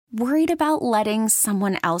Worried about letting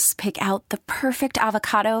someone else pick out the perfect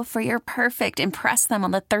avocado for your perfect impress them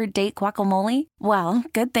on the third date guacamole? Well,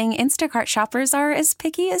 good thing Instacart shoppers are as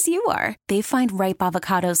picky as you are. They find ripe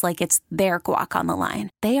avocados like it's their guac on the line.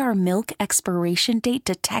 They are milk expiration date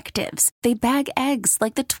detectives. They bag eggs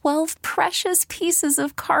like the 12 precious pieces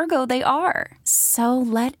of cargo they are. So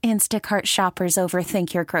let Instacart shoppers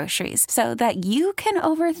overthink your groceries so that you can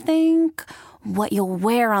overthink what you'll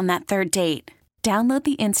wear on that third date. Download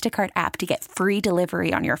the Instacart app to get free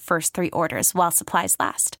delivery on your first 3 orders while supplies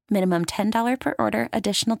last. Minimum $10 per order.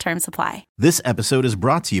 Additional terms apply. This episode is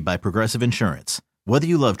brought to you by Progressive Insurance. Whether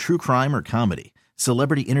you love true crime or comedy,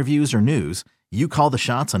 celebrity interviews or news, you call the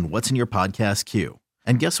shots on what's in your podcast queue.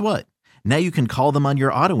 And guess what? Now you can call them on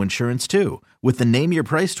your auto insurance too with the Name Your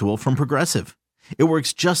Price tool from Progressive. It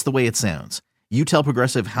works just the way it sounds. You tell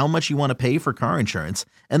Progressive how much you want to pay for car insurance,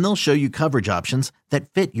 and they'll show you coverage options that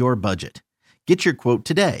fit your budget. Get your quote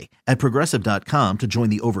today at Progressive.com to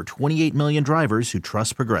join the over 28 million drivers who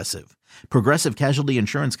trust Progressive. Progressive Casualty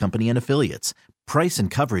Insurance Company and Affiliates. Price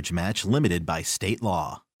and coverage match limited by state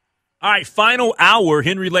law. All right, final hour.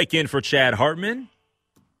 Henry Lake in for Chad Hartman.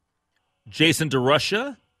 Jason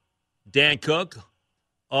DeRusha. Dan Cook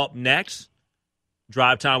up next.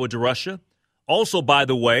 Drive Time with DeRusha. Also, by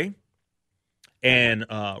the way, and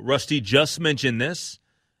Rusty just mentioned this,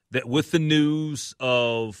 that with the news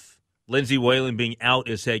of Lindsay Whalen being out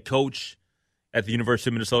as head coach at the University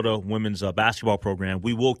of Minnesota women's basketball program,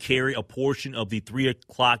 we will carry a portion of the 3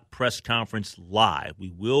 o'clock press conference live.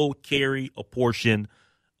 We will carry a portion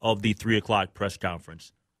of the 3 o'clock press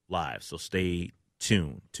conference live, so stay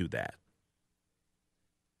tuned to that.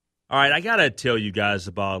 All right, I got to tell you guys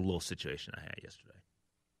about a little situation I had yesterday.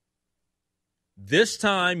 This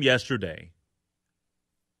time yesterday,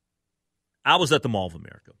 I was at the Mall of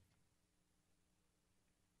America.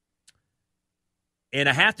 And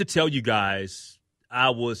I have to tell you guys,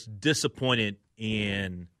 I was disappointed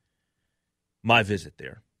in my visit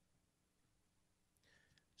there.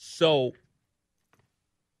 So,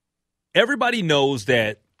 everybody knows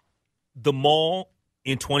that the mall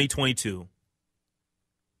in 2022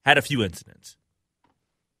 had a few incidents.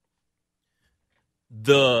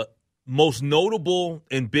 The most notable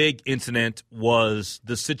and big incident was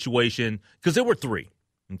the situation, because there were 3,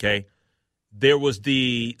 okay? There was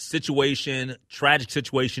the situation, tragic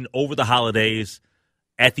situation over the holidays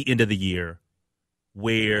at the end of the year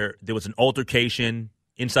where there was an altercation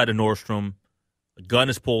inside a Nordstrom, a gun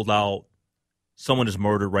is pulled out, someone is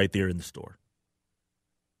murdered right there in the store.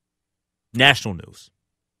 National news.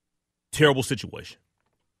 Terrible situation.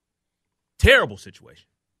 Terrible situation.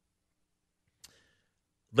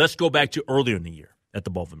 Let's go back to earlier in the year at the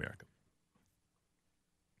Mall of America.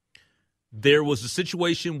 There was a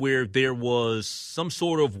situation where there was some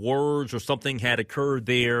sort of words or something had occurred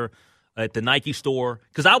there at the Nike store.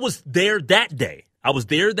 Because I was there that day. I was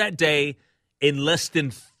there that day, in less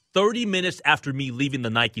than 30 minutes after me leaving the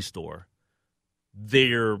Nike store,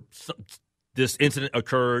 this incident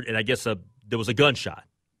occurred, and I guess there was a gunshot.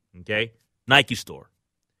 Okay? Nike store.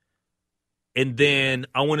 And then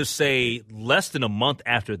I want to say less than a month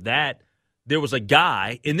after that, there was a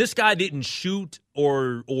guy, and this guy didn't shoot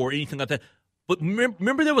or anything like that. But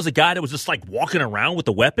remember there was a guy that was just like walking around with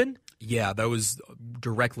a weapon? Yeah, that was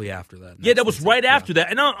directly after that. Yeah, that was right after that.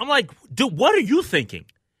 And I'm like, dude, what are you thinking?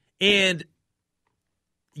 And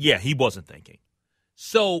yeah, he wasn't thinking.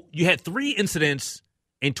 So you had 3 incidents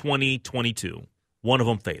in 2022, one of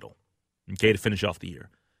them fatal, okay, to finish off the year.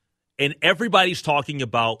 And everybody's talking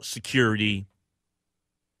about security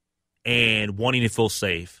and wanting to feel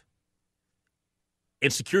safe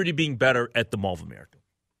and security being better at the Mall of America.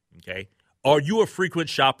 Okay? Are you a frequent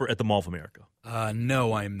shopper at the Mall of America?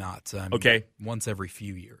 No, I'm not. Okay. Once every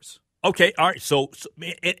few years. Okay, all right. So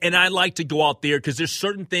and I like to go out there because there's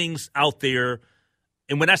certain things out there.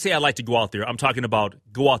 And when I say I like to go out there, I'm talking about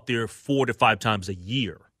go out there 4 to 5 times a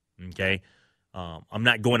year. Okay? I'm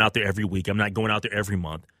not going out there every week. I'm not going out there every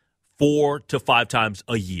month. 4 to 5 times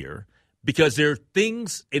a year, because there are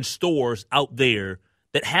things in stores out there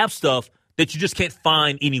that have stuff that you just can't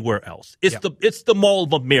find anywhere else. It's the Mall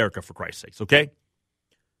of America, for Christ's sakes, okay?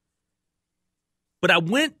 But I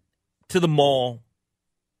went to the mall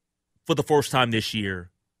for the first time this year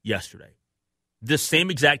yesterday. This same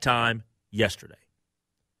exact time yesterday.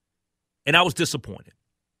 And I was disappointed.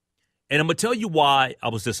 And I'm going to tell you why I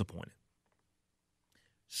was disappointed.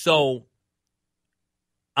 So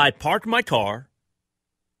I parked my car.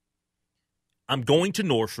 I'm going to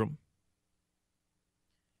Nordstrom.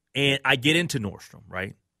 And I get into Nordstrom,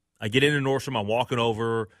 right? I get into Nordstrom. I'm walking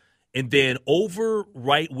over. And then over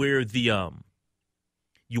right where the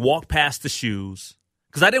you walk past the shoes,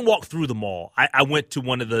 because I didn't walk through the mall. I went to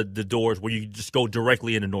one of the doors where you just go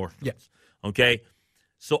directly into Nordstrom. Yes. Okay?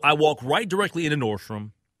 So I walk right directly into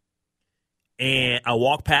Nordstrom, and I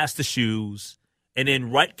walk past the shoes, and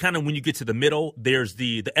then right kind of when you get to the middle, there's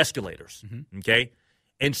the escalators. Mm-hmm. Okay?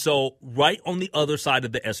 And so right on the other side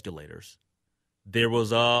of the escalators, there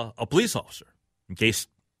was a police officer. Okay?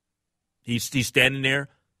 He's standing there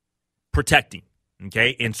protecting,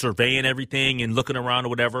 okay, and surveying everything and looking around or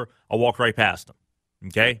whatever. I walked right past him,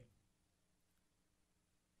 okay?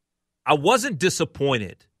 I wasn't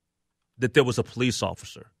disappointed that there was a police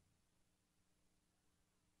officer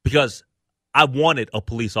because I wanted a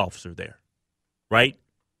police officer there, right?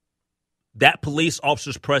 That police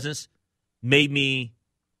officer's presence made me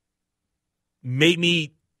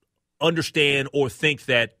understand or think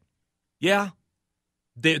that, yeah,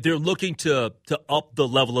 they're looking to up the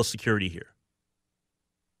level of security here.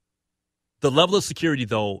 The level of security,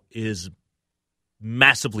 though, is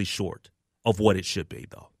massively short of what it should be,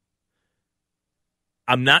 though.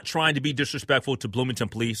 I'm not trying to be disrespectful to Bloomington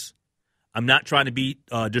Police. I'm not trying to be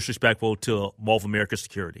disrespectful to Mall of America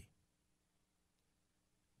Security.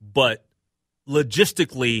 But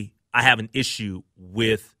logistically, I have an issue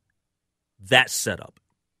with that setup.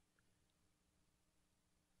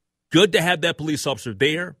 Good to have that police officer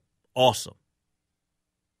there. Awesome.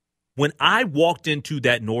 When I walked into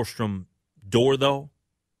that Nordstrom door, though,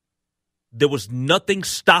 there was nothing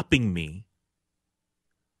stopping me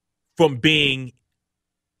from being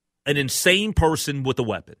an insane person with a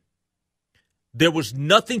weapon. There was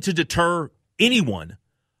nothing to deter anyone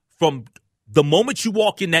from the moment you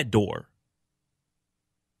walk in that door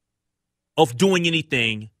of doing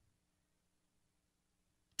anything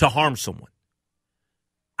to harm someone.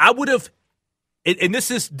 I would have, and this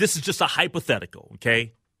is just a hypothetical,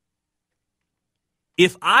 okay?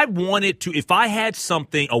 If I had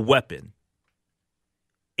something, a weapon,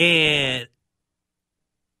 and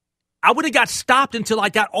I would have got stopped until I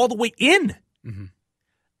got all the way in. Mm-hmm.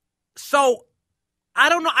 So I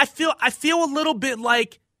don't know. I feel a little bit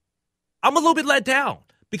like I'm a little bit let down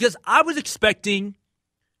because I was expecting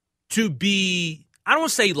to be, I don't want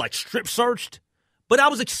to say like strip searched, but I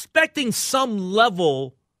was expecting some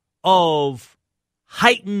level of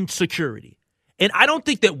heightened security. And I don't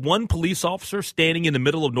think that one police officer standing in the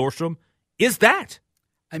middle of Nordstrom is that.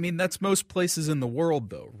 I mean, that's most places in the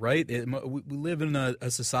world, though, right? We live in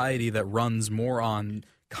a society that runs more on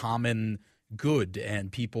common good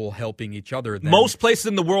and people helping each other. Most places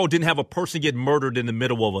in the world didn't have a person get murdered in the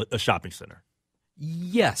middle of a shopping center.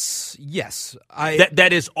 Yes. That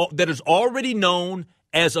is already known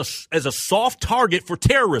as a soft target for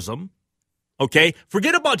terrorism. Okay,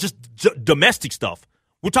 forget about just domestic stuff.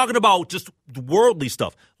 We're talking about just worldly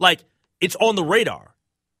stuff. Like it's on the radar.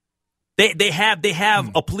 They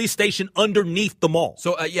have a police station underneath the mall.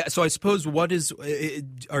 So So I suppose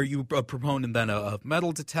are you a proponent then of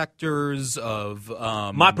metal detectors of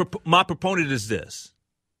My proponent is this: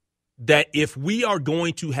 that if we are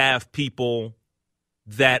going to have people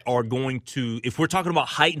that are going to, if we're talking about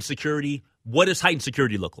heightened security, what does heightened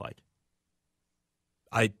security look like?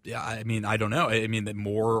 I mean, I don't know. I mean,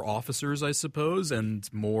 more officers, I suppose, and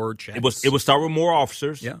more checks. It would start with more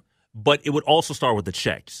officers, yeah, but it would also start with the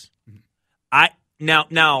checks. Mm-hmm.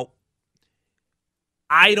 Now,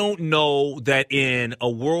 I don't know that in a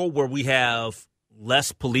world where we have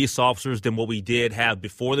less police officers than what we did have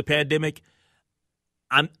before the pandemic,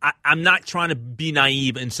 I'm not trying to be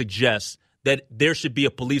naive and suggest that there should be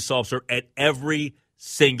a police officer at every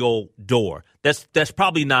single door. That's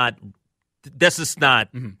probably not. That's just not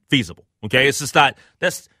feasible. Okay, it's just not.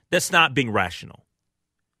 That's not being rational.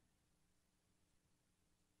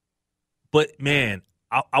 But man,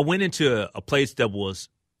 I went into a place that was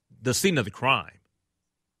the scene of the crime,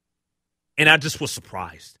 and I just was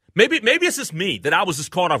surprised. Maybe it's just me that I was just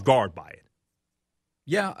caught off guard by it.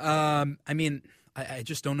 Yeah, I mean, I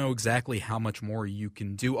just don't know exactly how much more you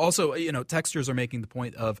can do. Also, texters are making the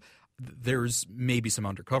point of there's maybe some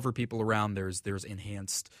undercover people around. There's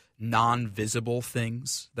enhanced non-visible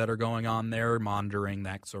things that are going on there, monitoring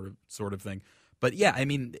that sort of thing. But yeah, I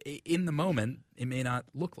mean, in the moment, it may not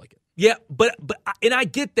look like it. Yeah, but I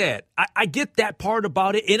get that. I get that part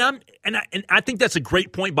about it, and I think that's a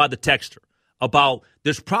great point by the texter about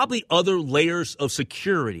there's probably other layers of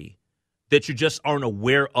security that you just aren't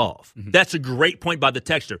aware of. Mm-hmm. That's a great point by the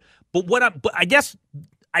texter. But I guess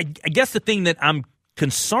the thing that I'm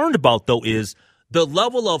concerned about though is the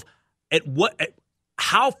level of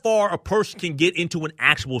how far a person can get into an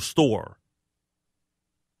actual store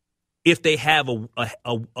if they have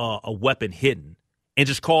a weapon hidden and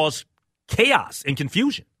just cause chaos and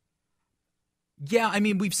confusion. Yeah, I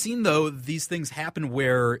mean, we've seen, though, these things happen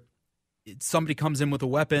where somebody comes in with a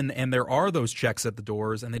weapon and there are those checks at the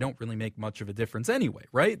doors and they don't really make much of a difference anyway,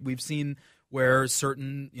 right? We've seen where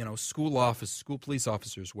certain, school police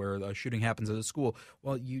officers, where a shooting happens at a school,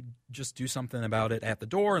 well, you just do something about it at the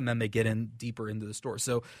door and then they get in deeper into the store.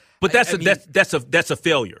 So, but that's a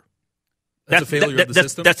failure. That's a failure of the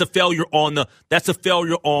system. That's a failure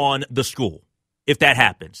on the school. If that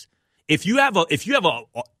happens, if you have an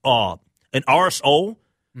RSO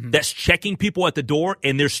that's checking people at the door,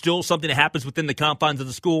 and there's still something that happens within the confines of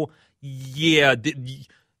the school, yeah.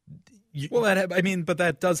 Well, but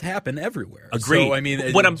that does happen everywhere. Agreed. So,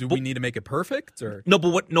 do we need to make it perfect? Or no?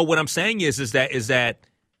 But what I'm saying is that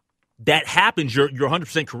happens. You're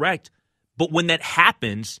 100% correct. But when that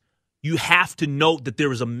happens, you have to note that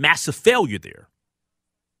there is a massive failure there.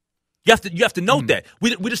 You have to note that.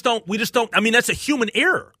 We just don't. I mean, that's a human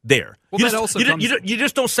error there. Well, you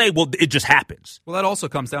just don't say, well, it just happens. Well, that also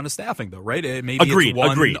comes down to staffing, though, right? Maybe agreed, it's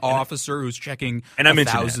one agreed. officer who's checking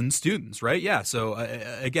 1,000 students, right? Yeah. So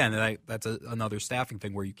again, that's another staffing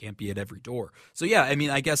thing where you can't be at every door. So yeah, I mean,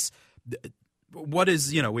 I guess what is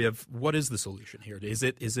the solution here? Is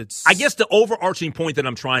it? I guess the overarching point that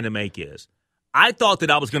I'm trying to make is, I thought that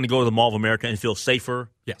I was going to go to the Mall of America and feel safer.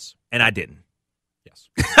 Yes, and I didn't. Yes.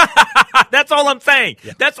 That's all I'm saying.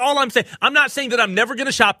 Yeah. That's all I'm saying. I'm not saying that I'm never going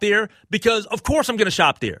to shop there, because of course I'm going to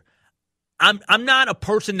shop there. I'm not a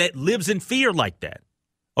person that lives in fear like that.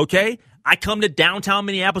 Okay? I come to downtown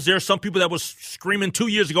Minneapolis. There are some people that was screaming 2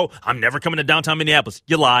 years ago, I'm never coming to downtown Minneapolis.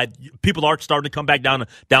 You lied. People are starting to come back down to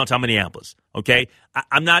downtown Minneapolis. Okay?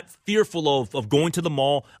 I'm not fearful of going to the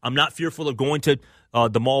mall. I'm not fearful of going to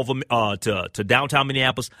the mall to downtown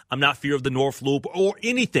Minneapolis. I'm not fear of the North Loop or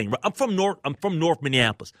anything. I'm from North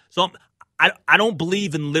Minneapolis. So I don't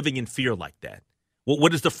believe in living in fear like that.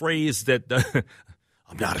 What is the phrase that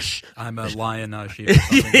I'm a lion, not a sheep.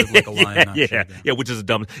 Like a lion, not a sheep. Yeah, which is a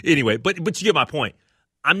dumb. Anyway, but you get my point.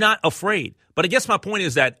 I'm not afraid. But I guess my point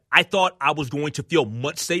is that I thought I was going to feel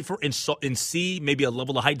much safer and see maybe a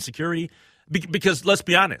level of heightened security. Because let's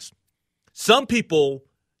be honest, some people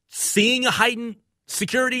seeing a heightened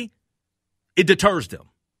security, it deters them.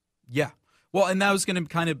 Yeah. Well, and that was going to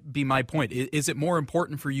kind of be my point. Is it more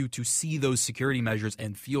important for you to see those security measures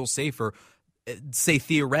and feel safer? Say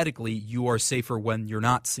theoretically you are safer when you're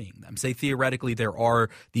not seeing them. Say theoretically there are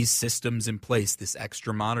these systems in place, this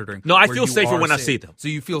extra monitoring. No, I feel safer when I see them. So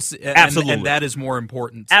you feel absolutely, and that is more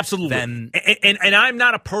important. Absolutely. Than, and I'm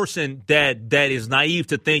not a person that is naive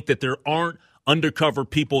to think that there aren't undercover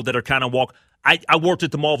people that are kind of walk. I worked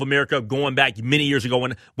at the Mall of America going back many years ago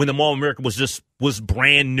when the Mall of America was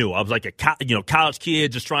brand new. I was like a college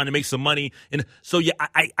kid just trying to make some money, and so yeah,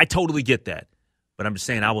 I totally get that. But I'm just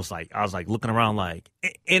saying, I was like looking around like,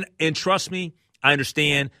 and trust me, I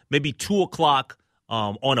understand. Maybe 2:00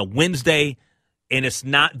 on a Wednesday, and it's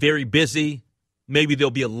not very busy. Maybe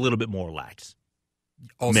they'll be a little bit more relaxed.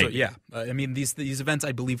 Also, maybe. Yeah, I mean these events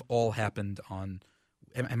I believe all happened on.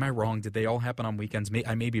 Am I wrong? Did they all happen on weekends?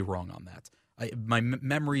 I may be wrong on that. My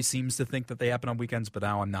memory seems to think that they happen on weekends, but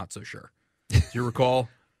now I'm not so sure. Do you recall?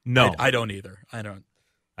 No, I don't either. I don't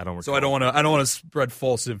recall. So I don't want to spread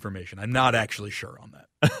false information. I'm not actually sure on that.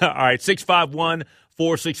 All right,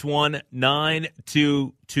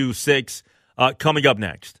 651-461-9226. Coming up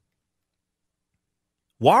next.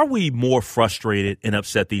 Why are we more frustrated and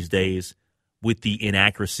upset these days with the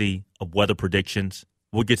inaccuracy of weather predictions?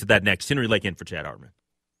 We'll get to that next. Henry Lake in for Chad Hartman.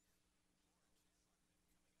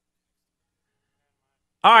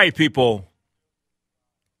 All right, people.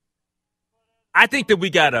 I think that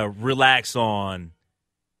we got to relax on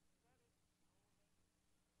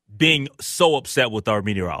being so upset with our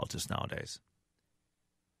meteorologists nowadays.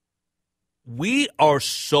 We are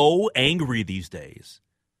so angry these days.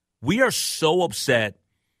 We are so upset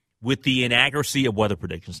with the inaccuracy of weather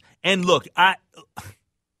predictions. And look,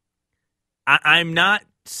 I'm not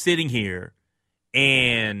sitting here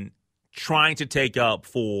and trying to take up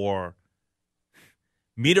for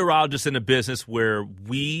meteorologists in a business where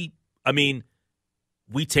we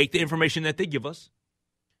take the information that they give us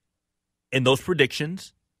and those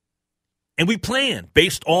predictions, and we plan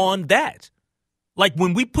based on that. Like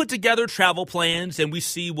when we put together travel plans and we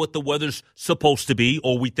see what the weather's supposed to be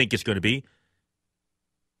or we think it's going to be,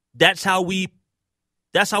 that's how we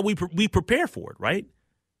prepare for it, right?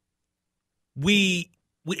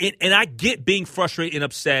 And I get being frustrated and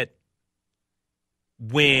upset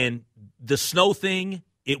when the snow thing,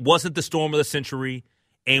 it wasn't the storm of the century,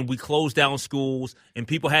 and we closed down schools, and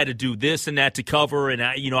people had to do this and that to cover, and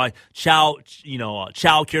child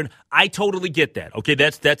care. I totally get that. Okay,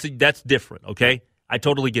 that's different. Okay, I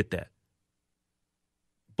totally get that.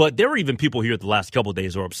 But there were even people here the last couple of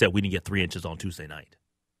days who are upset we didn't get 3 inches on Tuesday night.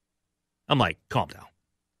 I'm like, calm down.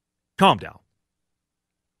 Calm down.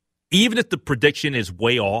 Even if the prediction is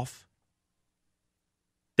way off,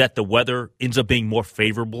 that the weather ends up being more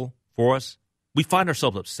favorable for us, we find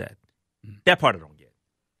ourselves upset. That part I don't get.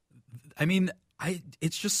 I mean,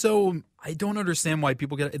 it's just so I don't understand why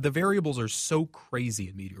people get it. The variables are so crazy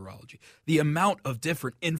in meteorology. The amount of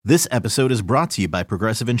different This episode is brought to you by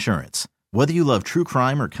Progressive Insurance. Whether you love true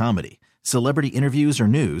crime or comedy, celebrity interviews or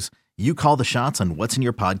news, you call the shots on what's in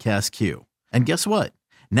your podcast queue. And guess what?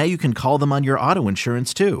 Now you can call them on your auto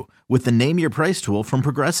insurance too with the Name Your Price tool from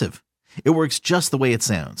Progressive. It works just the way it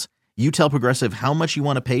sounds. You tell Progressive how much you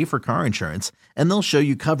want to pay for car insurance, and they'll show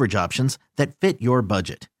you coverage options that fit your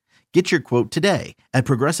budget. Get your quote today at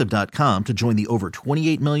Progressive.com to join the over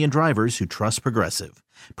 28 million drivers who trust Progressive.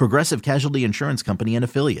 Progressive Casualty Insurance Company and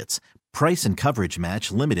Affiliates. Price and coverage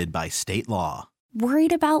match limited by state law.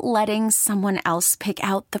 Worried about letting someone else pick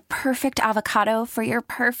out the perfect avocado for your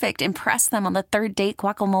perfect impress them on the third date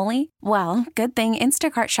guacamole? Well, good thing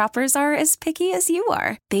Instacart shoppers are as picky as you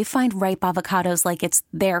are. They find ripe avocados like it's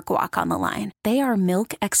their guac on the line. They are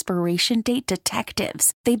milk expiration date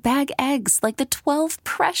detectives. They bag eggs like the 12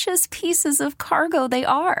 precious pieces of cargo they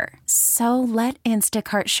are. So let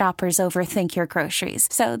Instacart shoppers overthink your groceries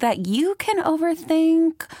so that you can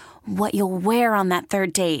overthink what you'll wear on that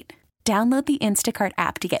third date. Download the Instacart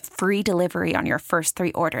app to get free delivery on your first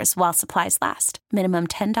 3 orders while supplies last. Minimum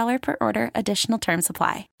 $10 per order. Additional terms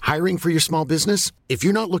apply. Hiring for your small business? If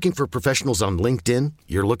you're not looking for professionals on LinkedIn,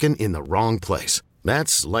 you're looking in the wrong place.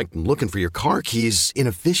 That's like looking for your car keys in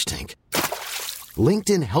a fish tank.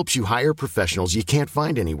 LinkedIn helps you hire professionals you can't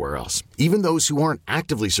find anywhere else, even those who aren't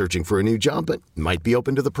actively searching for a new job but might be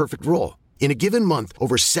open to the perfect role. In a given month,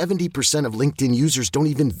 over 70% of LinkedIn users don't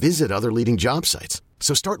even visit other leading job sites.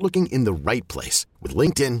 So start looking in the right place. With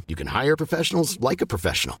LinkedIn, you can hire professionals like a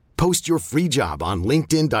professional. Post your free job on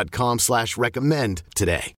linkedin.com/recommend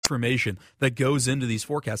today. Information that goes into these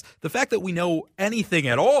forecasts. The fact that we know anything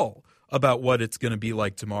at all about what it's going to be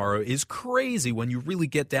like tomorrow is crazy when you really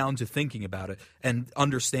get down to thinking about it and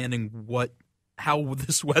understanding how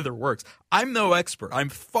this weather works. I'm no expert. I'm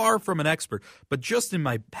far from an expert. But just in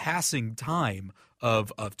my passing time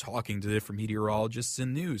of talking to different meteorologists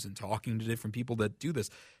in news and talking to different people that do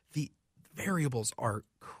this, the variables are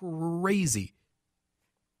crazy.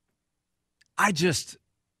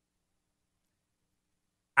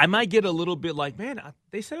 I might get a little bit like, man,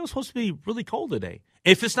 they said it was supposed to be really cold today.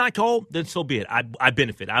 If it's not cold, then so be it. I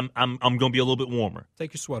benefit. I'm going to be a little bit warmer.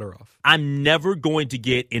 Take your sweater off. I'm never going to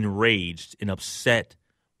get enraged and upset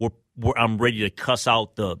where I'm ready to cuss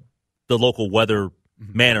out the local weather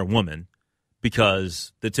man or woman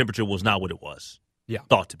because the temperature was not what it was. Yeah.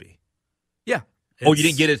 Thought to be. Yeah. Oh, you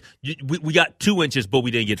didn't get it. We got 2 inches, but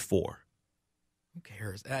we didn't get 4. Who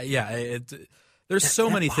cares? There's so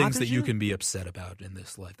many things that you you can be upset about in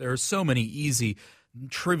this life. There are so many easy,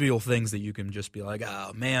 trivial things that you can just be like,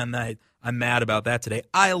 oh, man, I'm mad about that today.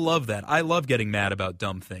 I love that. I love getting mad about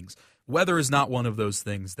dumb things. Weather is not one of those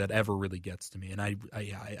things that ever really gets to me, and I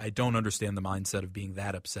don't understand the mindset of being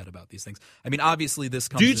that upset about these things. I mean, obviously this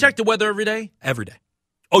comes. Do you check the weather every day? Every day.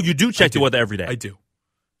 Oh, you do check the weather every day? I do.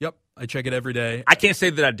 Yep, I check it every day. I can't say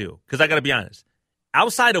that I do because I got to be honest.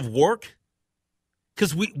 Outside of work,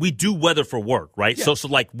 because we do weather for work, right? Yeah. So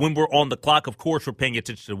like when we're on the clock, of course we're paying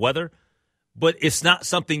attention to the weather, but it's not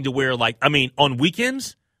something to where like, I mean, on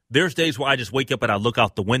weekends, there's days where I just wake up and I look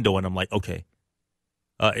out the window and I'm like, okay,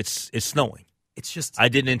 it's snowing. It's just I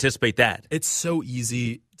didn't anticipate that. It's so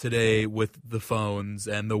easy today with the phones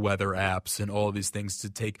and the weather apps and all of these things to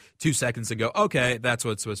take 2 seconds and go, okay, that's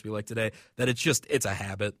what it's supposed to be like today. That it's a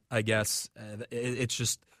habit, I guess. It's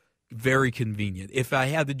just very convenient. If I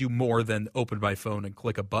had to do more than open my phone and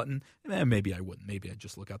click a button, maybe I wouldn't. Maybe I'd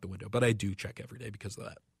just look out the window. But I do check every day because of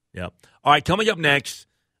that. Yeah. All right, coming up next,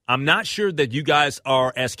 I'm not sure that you guys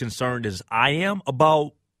are as concerned as I am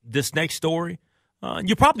about this next story.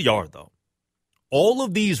 You probably are, though. All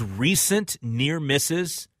of these recent near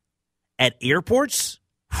misses at airports,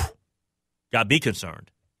 got me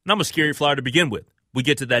concerned. And I'm a scary flyer to begin with. We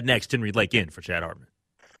get to that next. Henry Lake in for Chad Hartman.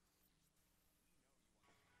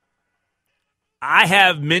 I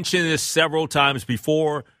have mentioned this several times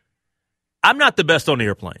before. I'm not the best on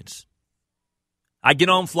airplanes. I get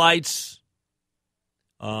on flights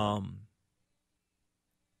like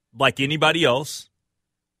anybody else,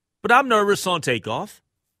 but I'm nervous on takeoff.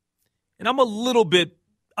 And I'm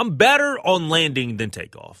better on landing than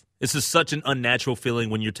takeoff. This is such an unnatural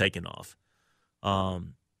feeling when you're taking off.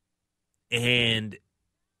 And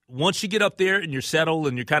once you get up there and you're settled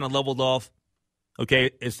and you're kind of leveled off,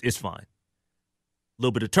 okay, it's fine.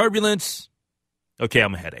 little bit of turbulence. Okay,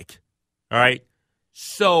 I'm a headache. All right?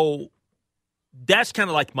 So that's kind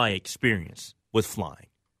of like my experience with flying.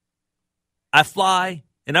 I fly,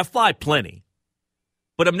 and I fly plenty,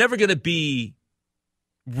 but I'm never going to be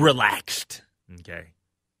relaxed, okay?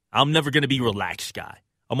 I'm never going to be a relaxed guy.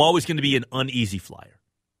 I'm always going to be an uneasy flyer.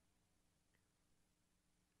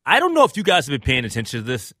 I don't know if you guys have been paying attention to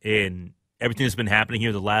this and everything that's been happening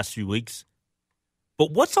here the last few weeks,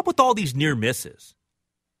 but what's up with all these near misses?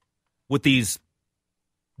 With these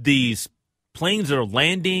planes that are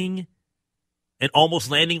landing and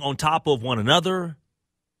almost landing on top of one another,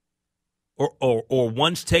 or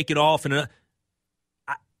one's taking off, and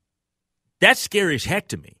that's scary as heck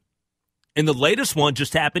to me. And the latest one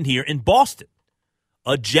just happened here in Boston.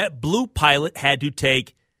 A JetBlue pilot had to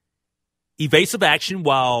take evasive action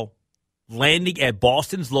while landing at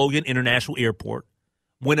Boston's Logan International Airport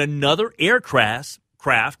when another aircraft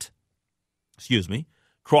crossed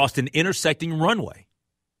an intersecting runway,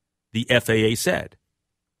 the FAA said.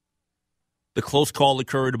 The close call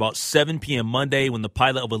occurred about 7 p.m. Monday when the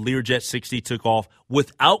pilot of a Learjet 60 took off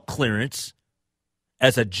without clearance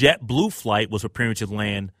as a JetBlue flight was preparing to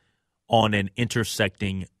land on an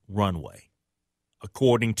intersecting runway,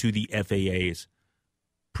 according to the FAA's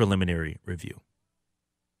preliminary review.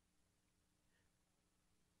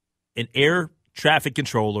 An air traffic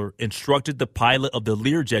controller instructed the pilot of the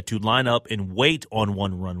Learjet to line up and wait on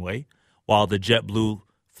one runway while the JetBlue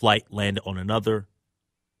flight landed on another.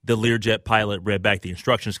 The Learjet pilot read back the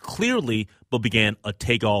instructions clearly, but began a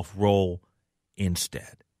takeoff roll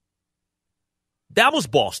instead. That was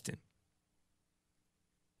Boston.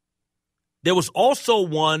 There was also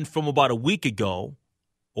one from about a week ago,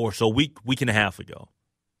 or so week and a half ago,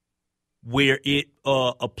 where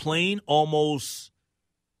a plane almost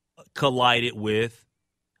collided with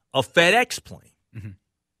a FedEx plane. Mm-hmm.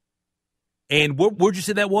 And where'd you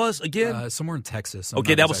say that was again? Somewhere in Texas.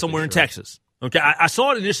 Okay, that was somewhere in Texas. Okay, I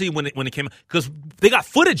saw it initially when it came out because they got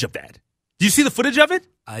footage of that. Did you see the footage of it?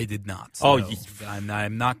 I did not. So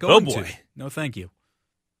I'm not going to. No, thank you.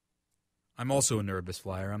 I'm also a nervous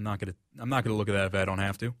flyer. I'm not gonna look at that if I don't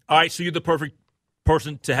have to. All right, so you're the perfect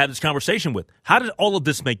person to have this conversation with. How did all of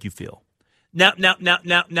this make you feel? Now,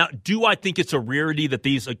 do I think it's a rarity that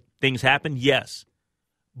these things happen? Yes,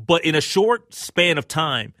 but in a short span of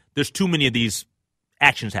time, there's too many of these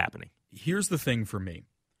actions happening. Here's the thing for me.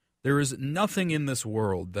 There is nothing in this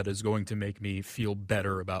world that is going to make me feel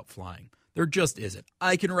better about flying. There just isn't.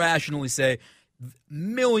 I can rationally say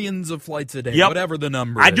millions of flights a day, whatever the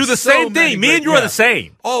number is. I do the same thing. Me and you are the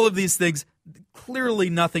same. All of these things, clearly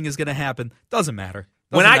nothing is going to happen. Doesn't matter.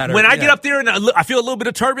 When I get up there and I feel a little bit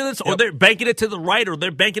of turbulence, or they're banking it to the right, or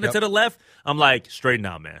they're banking it to the left, I'm like, straighten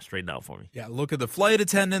out, man. Straighten out for me. Yeah, look at the flight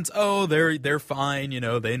attendants. Oh, they're fine. You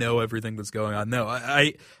know, they know everything that's going on. No,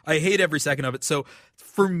 I hate every second of it. So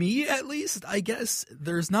for me, at least, I guess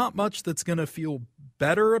there's not much that's going to feel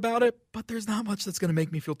better about it, but there's not much that's going to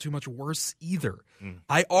make me feel too much worse either.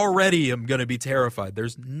 I already am going to be terrified.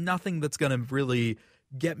 There's nothing that's going to really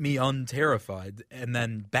get me unterrified and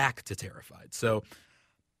then back to terrified. So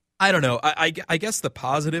I don't know. I guess the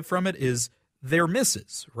positive from it is they're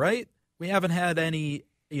misses, right? We haven't had any,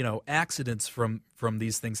 accidents from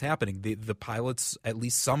these things happening. The pilots, at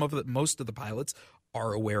least most of the pilots,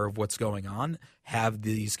 are aware of what's going on, have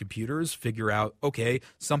these computers figure out, okay,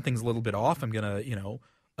 something's a little bit off. I'm going to,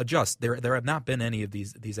 adjust. There have not been any of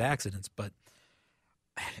these accidents, but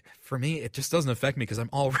for me, it just doesn't affect me because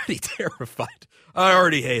I'm already terrified. I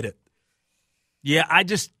already hate it. Yeah,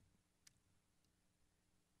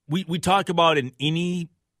 We talk about in any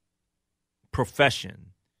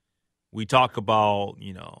profession, we talk about,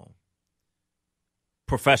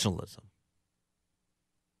 professionalism.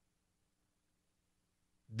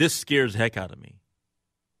 This scares the heck out of me.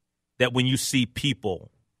 That when you see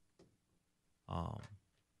people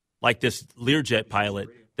like this Learjet pilot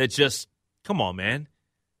that just, come on, man.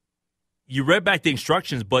 You read back the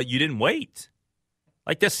instructions, but you didn't wait.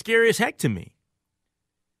 Like, that's scary as heck to me.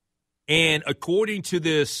 And according to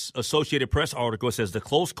this Associated Press article, it says the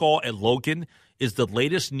close call at Logan is the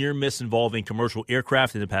latest near miss involving commercial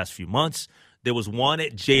aircraft in the past few months. There was one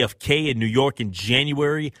at JFK in New York in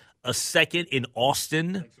January, a second in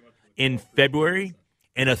Austin in February,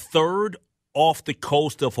 and a third off the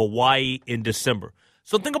coast of Hawaii in December.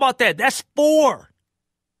 So think about that. That's 4.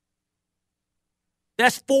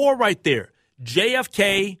 That's 4 right there.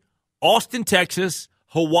 JFK, Austin, Texas,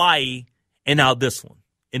 Hawaii, and now this one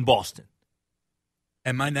in Boston.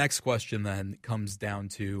 And my next question then comes down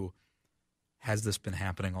to, has this been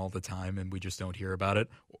happening all the time and we just don't hear about it?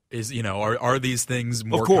 Are these things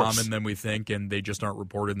more Of course. common than we think and they just aren't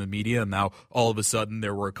reported in the media? And now all of a sudden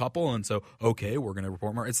there were a couple, and so okay, we're going to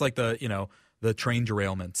report more. It's like the train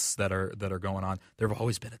derailments that are going on. There have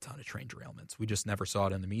always been a ton of train derailments. We just never saw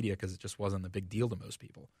it in the media because it just wasn't a big deal to most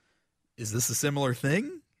people. Is this a similar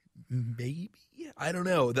thing? Maybe. I don't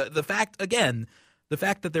know. The fact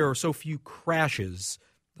that there are so few crashes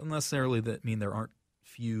doesn't necessarily mean there aren't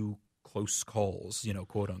few close calls,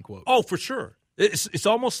 quote unquote. Oh, for sure. It's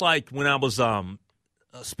almost like when I was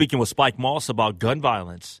speaking with Spike Moss about gun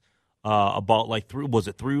violence about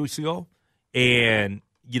 3 weeks ago, and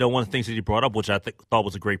one of the things that he brought up, which I thought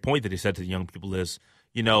was a great point that he said to the young people is,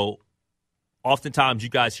 oftentimes you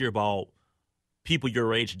guys hear about people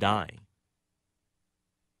your age dying.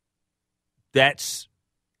 That's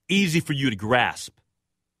easy for you to grasp.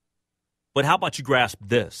 But how about you grasp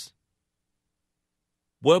this?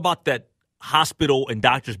 What about that hospital and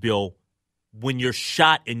doctor's bill when you're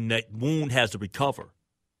shot and that wound has to recover?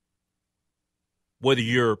 Whether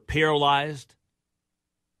you're paralyzed,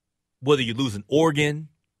 whether you lose an organ,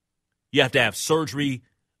 you have to have surgery.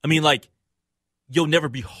 I mean, you'll never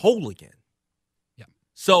be whole again. Yeah.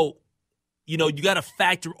 So, you got to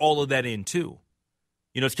factor all of that in, too.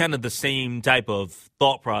 It's kind of the same type of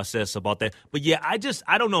thought process about that. But, yeah,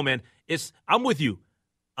 I don't know, man. I'm with you.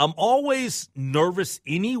 I'm always nervous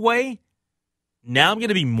anyway. Now I'm going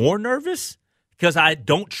to be more nervous because I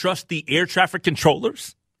don't trust the air traffic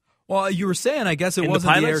controllers. Well, you were saying, I guess it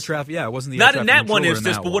wasn't the air traffic. Yeah, it wasn't the Not air in traffic that one controller instance,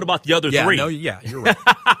 in that but one. what about the other three? You're right.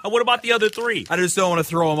 What about the other three? I just don't want to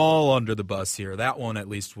throw them all under the bus here. That one, at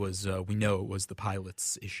least, was we know it was the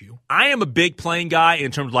pilot's issue. I am a big plane guy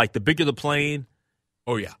in terms of the bigger the plane,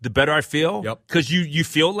 oh yeah, the better I feel. Yep. Because you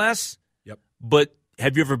feel less. Yep. But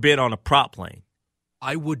have you ever been on a prop plane?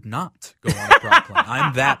 I would not go on a prop plane.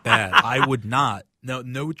 I'm that bad. I would not.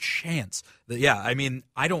 No chance. I mean,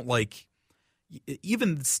 I don't like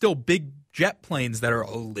even still big jet planes that are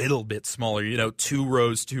a little bit smaller, 2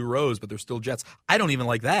 rows, but they're still jets. I don't even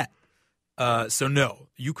like that. So no,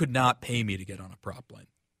 you could not pay me to get on a prop plane.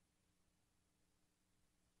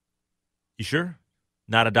 You sure?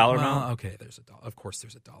 Not a dollar amount? Okay, there's a dollar. Of course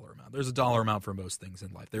there's a dollar amount. There's a dollar amount for most things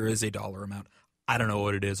in life. There is a dollar amount. I don't know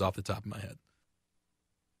what it is off the top of my head.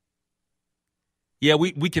 Yeah,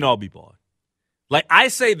 we can all be bought. I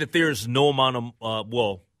say that there's no amount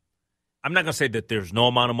of I'm not going to say that there's no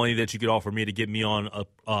amount of money that you could offer me to get me on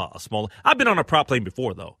a small. I've been on a prop plane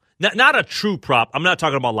before, though. Not a true prop. I'm not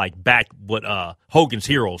talking about Hogan's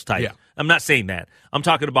Heroes type. Yeah. I'm not saying that. I'm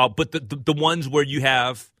talking about, but the ones where you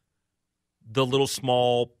have the little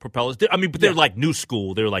small propellers. But they're like new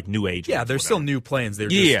school. They're like new age. Yeah, they're still new planes. They're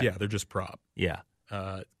they're just prop. Yeah.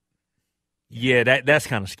 That's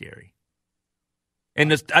kind of scary.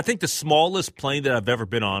 And I think the smallest plane that I've ever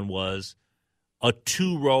been on was a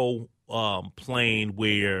 2-row plane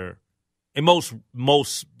where, and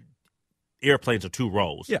most airplanes are 2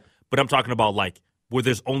 rows. Yeah. But I'm talking about where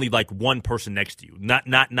there's only one person next to you, not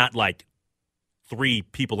 3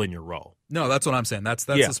 people in your row. No, that's what I'm saying. That's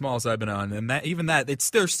the smallest I've been on, and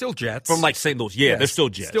they're still jets from St. Louis. Yeah, they're still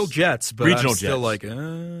jets. Still jets, but regional I'm still jets.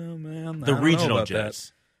 oh man, the regional jets,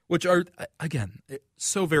 that. Which are again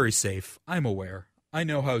so very safe. I'm aware. I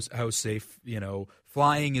know how safe,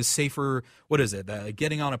 flying is safer. What is it?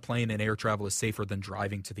 Getting on a plane and air travel is safer than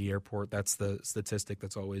driving to the airport. That's the statistic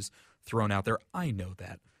that's always thrown out there. I know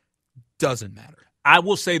that. Doesn't matter. I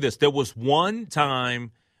will say this. There was one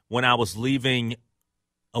time when I was leaving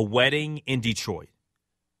a wedding in Detroit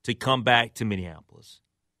to come back to Minneapolis.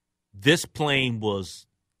 This plane was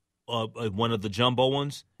one of the jumbo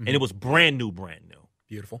ones, and it was brand new.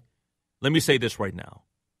 Beautiful. Let me say this right now.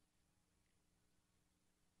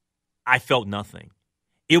 I felt nothing.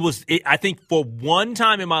 I think for one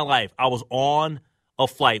time in my life, I was on a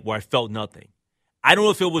flight where I felt nothing. I don't know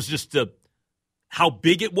if it was just how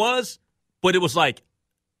big it was, but it was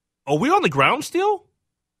are we on the ground still?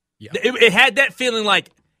 Yeah. It had that feeling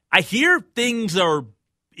I hear things are,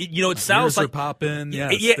 it sounds like. Ears are popping. Yeah,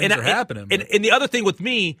 things are happening. And the other thing with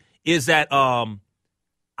me is that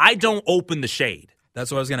I don't open the shade. That's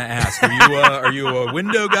what I was going to ask. Are you a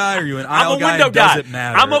window guy? Are you an aisle guy? I'm a window guy. Does it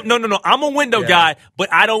matter? No. I'm a window guy, but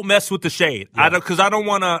I don't mess with the shade. Yeah. Because I don't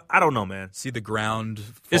want to. I don't know, man. See the ground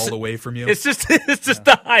fall away from you. It's just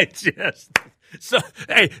the digest. So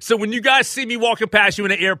when you guys see me walking past you in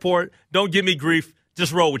the airport, don't give me grief.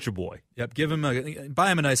 Just roll with your boy. Yep. Buy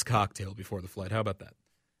him a nice cocktail before the flight. How about that?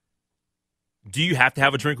 Do you have to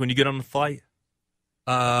have a drink when you get on the flight?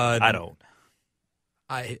 I don't.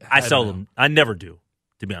 I seldom. I never do,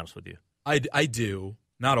 to be honest with you. I do.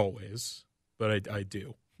 Not always, but I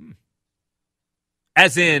do.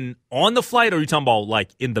 As in on the flight, or are you talking about like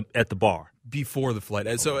at the bar? Before the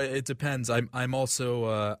flight. So it depends. I'm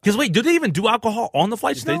also because wait, do they even do alcohol on the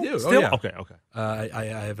flights? They now? do. Still? Oh, yeah. Okay. I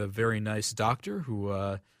have a very nice doctor who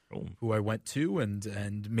I went to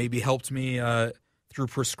and maybe helped me through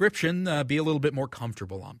prescription be a little bit more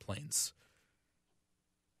comfortable on planes.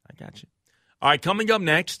 I got you. All right, coming up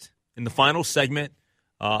next in the final segment,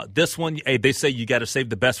 this one, they say you got to save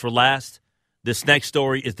the best for last. This next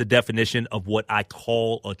story is the definition of what I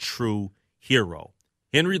call a true hero.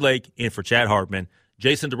 Henry Lake in for Chad Hartman.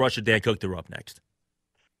 Jason DeRusha, Dan Cook, they're up next.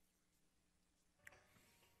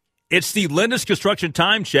 It's the Lindus Construction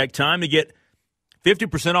Time Check. Time to get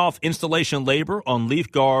 50% off installation labor on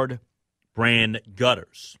Leaf Guard brand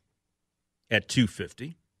gutters at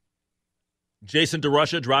 $250. Jason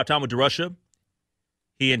DeRusha, Drive Time with DeRusha.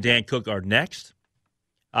 He and Dan Cook are next.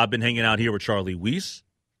 I've been hanging out here with Charlie Weiss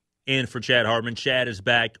in for Chad Hartman. Chad is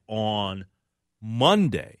back on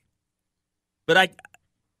Monday. But I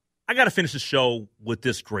got to finish the show with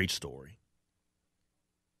this great story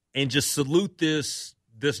and just salute this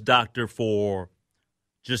doctor for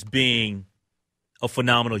just being a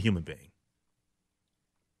phenomenal human being.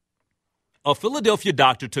 A Philadelphia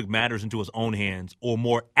doctor took matters into his own hands, or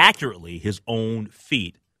more accurately, his own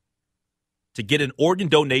feet, to get an organ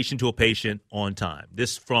donation to a patient on time.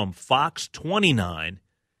 This from Fox 29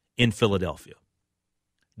 in Philadelphia.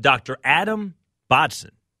 Dr. Adam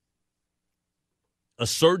Bodson, a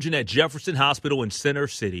surgeon at Jefferson Hospital in Center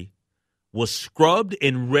City, was scrubbed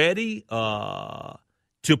and ready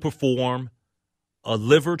to perform a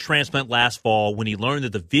liver transplant last fall when he learned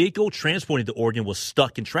that the vehicle transporting the organ was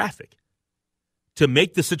stuck in traffic. To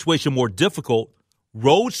make the situation more difficult,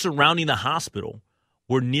 roads surrounding the hospital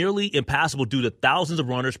were nearly impassable due to thousands of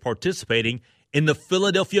runners participating in the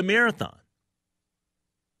Philadelphia Marathon.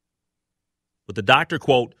 But the doctor,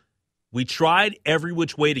 quote, "We tried every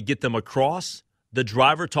which way to get them across. The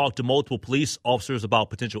driver talked to multiple police officers about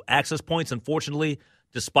potential access points. Unfortunately,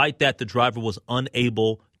 despite that, the driver was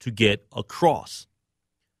unable to get across."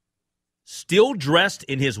 Still dressed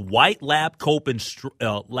in his white lab coat and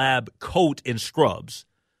scrubs,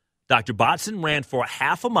 Dr. Bodson ran for a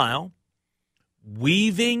half a mile,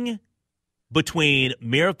 weaving between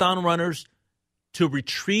marathon runners to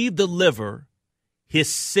retrieve the liver his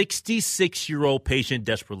 66-year-old patient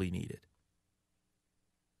desperately needed.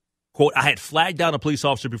 Quote, "I had flagged down a police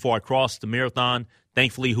officer before I crossed the marathon,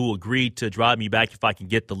 thankfully, who agreed to drive me back if I can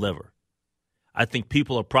get the liver. I think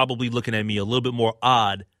people are probably looking at me a little bit more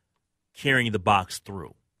odd carrying the box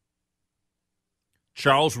through."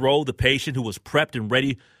 Charles Rowe, the patient who was prepped and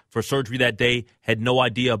ready for surgery that day, had no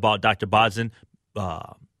idea about Dr. Bodson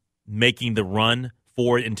making the run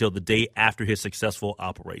for it until the day after his successful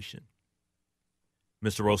operation.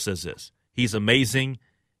 Mr. Rowe says this: "He's amazing.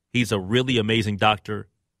 He's a really amazing doctor.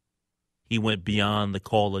 He went beyond the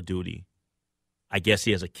call of duty. I guess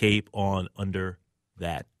he has a cape on under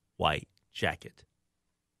that white jacket."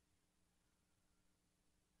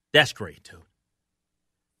 That's great, too.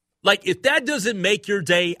 Like, if that doesn't make your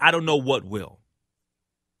day, I don't know what will.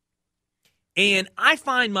 And I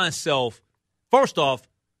find myself, first off,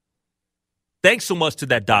 thanks so much to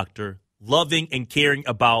that doctor, loving and caring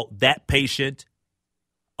about that patient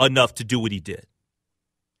enough to do what he did.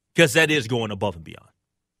 Because that is going above and beyond.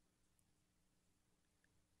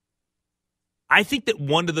 I think that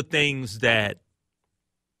one of the things that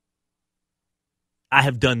I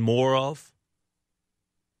have done more of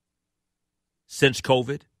since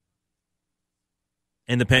COVID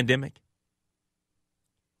and the pandemic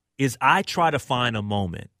is I try to find a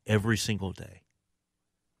moment every single day,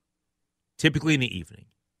 typically in the evening,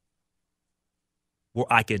 where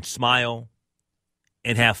I can smile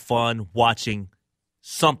and have fun watching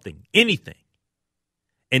something, anything,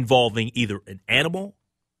 involving either an animal,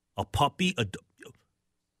 a puppy,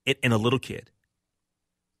 and a little kid.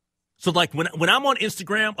 So, like, when I'm on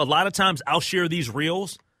Instagram, a lot of times I'll share these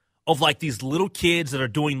reels of, like, these little kids that are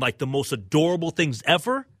doing, like, the most adorable things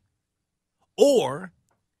ever. Or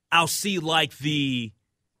I'll see, like, the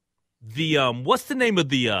what's the name of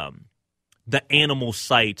the animal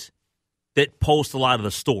site that posts a lot of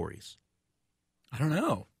the stories? I don't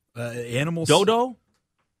know. Animals. Dodo?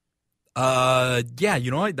 Yeah,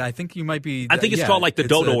 you know what? I think you might be. I think it's called like the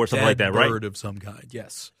dodo or something like that, right? Bird of some kind,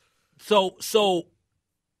 yes. So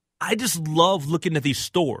I just love looking at these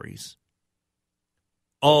stories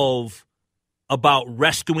about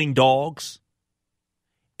rescuing dogs.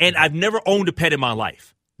 And I've never owned a pet in my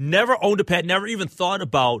life. Never owned a pet, never even thought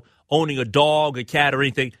about owning a dog, a cat, or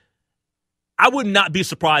anything. I would not be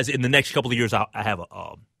surprised in the next couple of years I have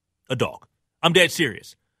a dog. I'm dead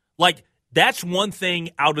serious. Like, That's one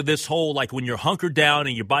thing out of this whole, like when you're hunkered down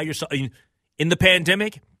and you're by yourself. In the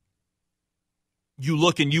pandemic, you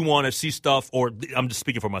look and you want to see stuff, or I'm just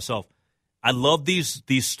speaking for myself. I love these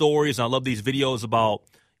stories. And I love these videos about,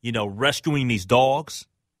 rescuing these dogs.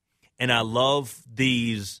 And I love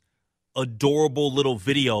these adorable little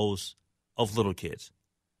videos of little kids.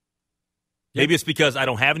 Yep. Maybe it's because I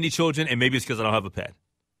don't have any children, and maybe it's because I don't have a pet.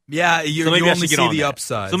 Yeah, you only see the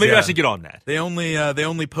upside. So maybe I should get on that. They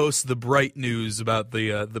only post the bright news about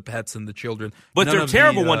the pets and the children. But they're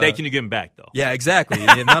terrible one day. Can you give them back though? Yeah, exactly.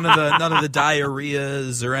 none of the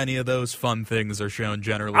diarrheas or any of those fun things are shown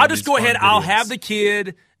generally. I'll just go ahead. Videos. I'll have the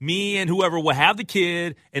kid. Me and whoever will have the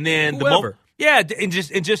kid, and then whoever. and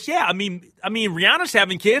just I mean, Rihanna's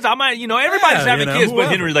having kids. I might, everybody's having kids, but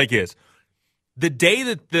Henry Lake is. The day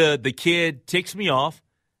that the kid ticks me off,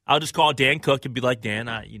 I'll just call Dan Cook and be like, Dan,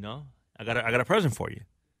 I got a present for you.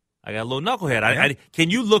 I got a little knucklehead. Can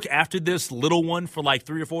you look after this little one for like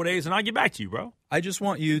 3 or 4 days, and I'll get back to you, bro. I just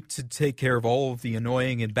want you to take care of all of the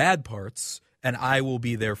annoying and bad parts, and I will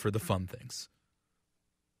be there for the fun things.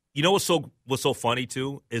 You know what's so funny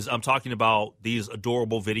too is I'm talking about these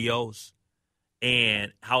adorable videos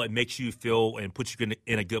and how it makes you feel and puts you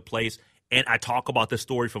in a good place. And I talk about this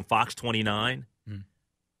story from Fox 29.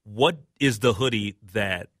 What is the hoodie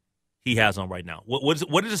that he has on right now? What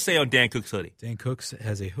does it say on Dan Cook's hoodie? Dan Cook's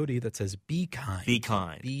has a hoodie that says "Be kind." Be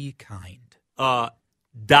kind. Be kind.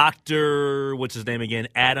 Dr. What's his name again?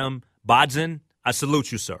 Adam Bodzin. I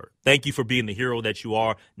salute you, sir. Thank you for being the hero that you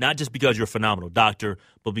are, not just because you're a phenomenal doctor,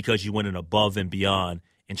 but because you went in above and beyond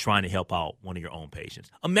in trying to help out one of your own patients.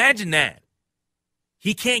 Imagine that.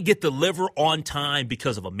 He can't get the liver on time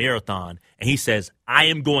because of a marathon, and he says, I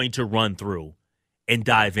am going to run through and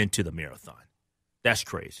dive into the marathon. That's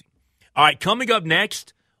crazy. All right, coming up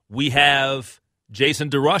next, we have Jason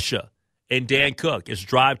DeRusha and Dan Cook. It's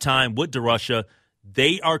Drive Time with DeRusha.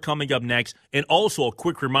 They are coming up next. And also a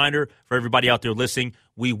quick reminder for everybody out there listening,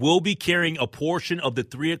 we will be carrying a portion of the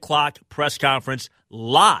 3 o'clock press conference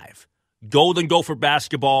live. Golden Gopher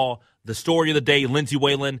basketball, the story of the day, Lindsay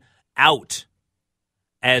Whalen out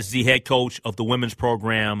as the head coach of the women's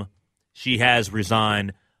program. She has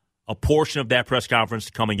resigned. A portion of that press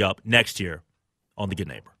conference coming up next year on The Good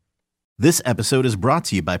Neighbor. This episode is brought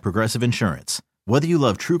to you by Progressive Insurance. Whether you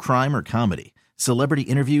love true crime or comedy, celebrity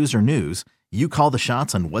interviews or news, you call the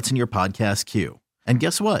shots on what's in your podcast queue. And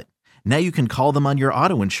guess what? Now you can call them on your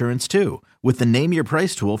auto insurance too with the Name Your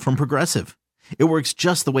Price tool from Progressive. It works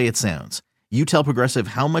just the way it sounds. You tell Progressive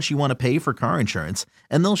how much you want to pay for car insurance,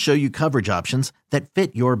 and they'll show you coverage options that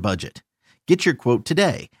fit your budget. Get your quote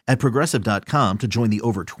today at Progressive.com to join the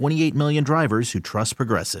over 28 million drivers who trust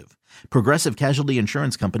Progressive. Progressive Casualty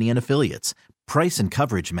Insurance Company and Affiliates. Price and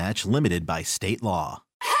coverage match limited by state law.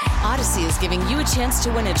 Odyssey is giving you a chance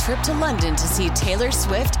to win a trip to London to see Taylor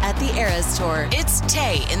Swift at the Eras Tour. It's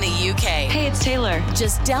Tay in the UK. Hey, it's Taylor.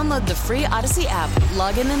 Just download the free Odyssey app,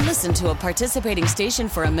 log in and listen to a participating station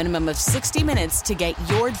for a minimum of 60 minutes to get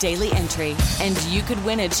your daily entry. And you could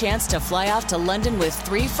win a chance to fly off to London with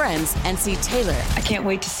 3 friends and see Taylor. I can't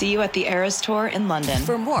wait to see you at the Eras Tour in London.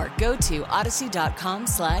 For more, go to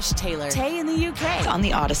odyssey.com/Taylor. Tay in the UK. It's on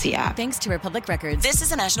the Odyssey app. Thanks to Republic Records. This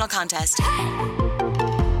is a national contest.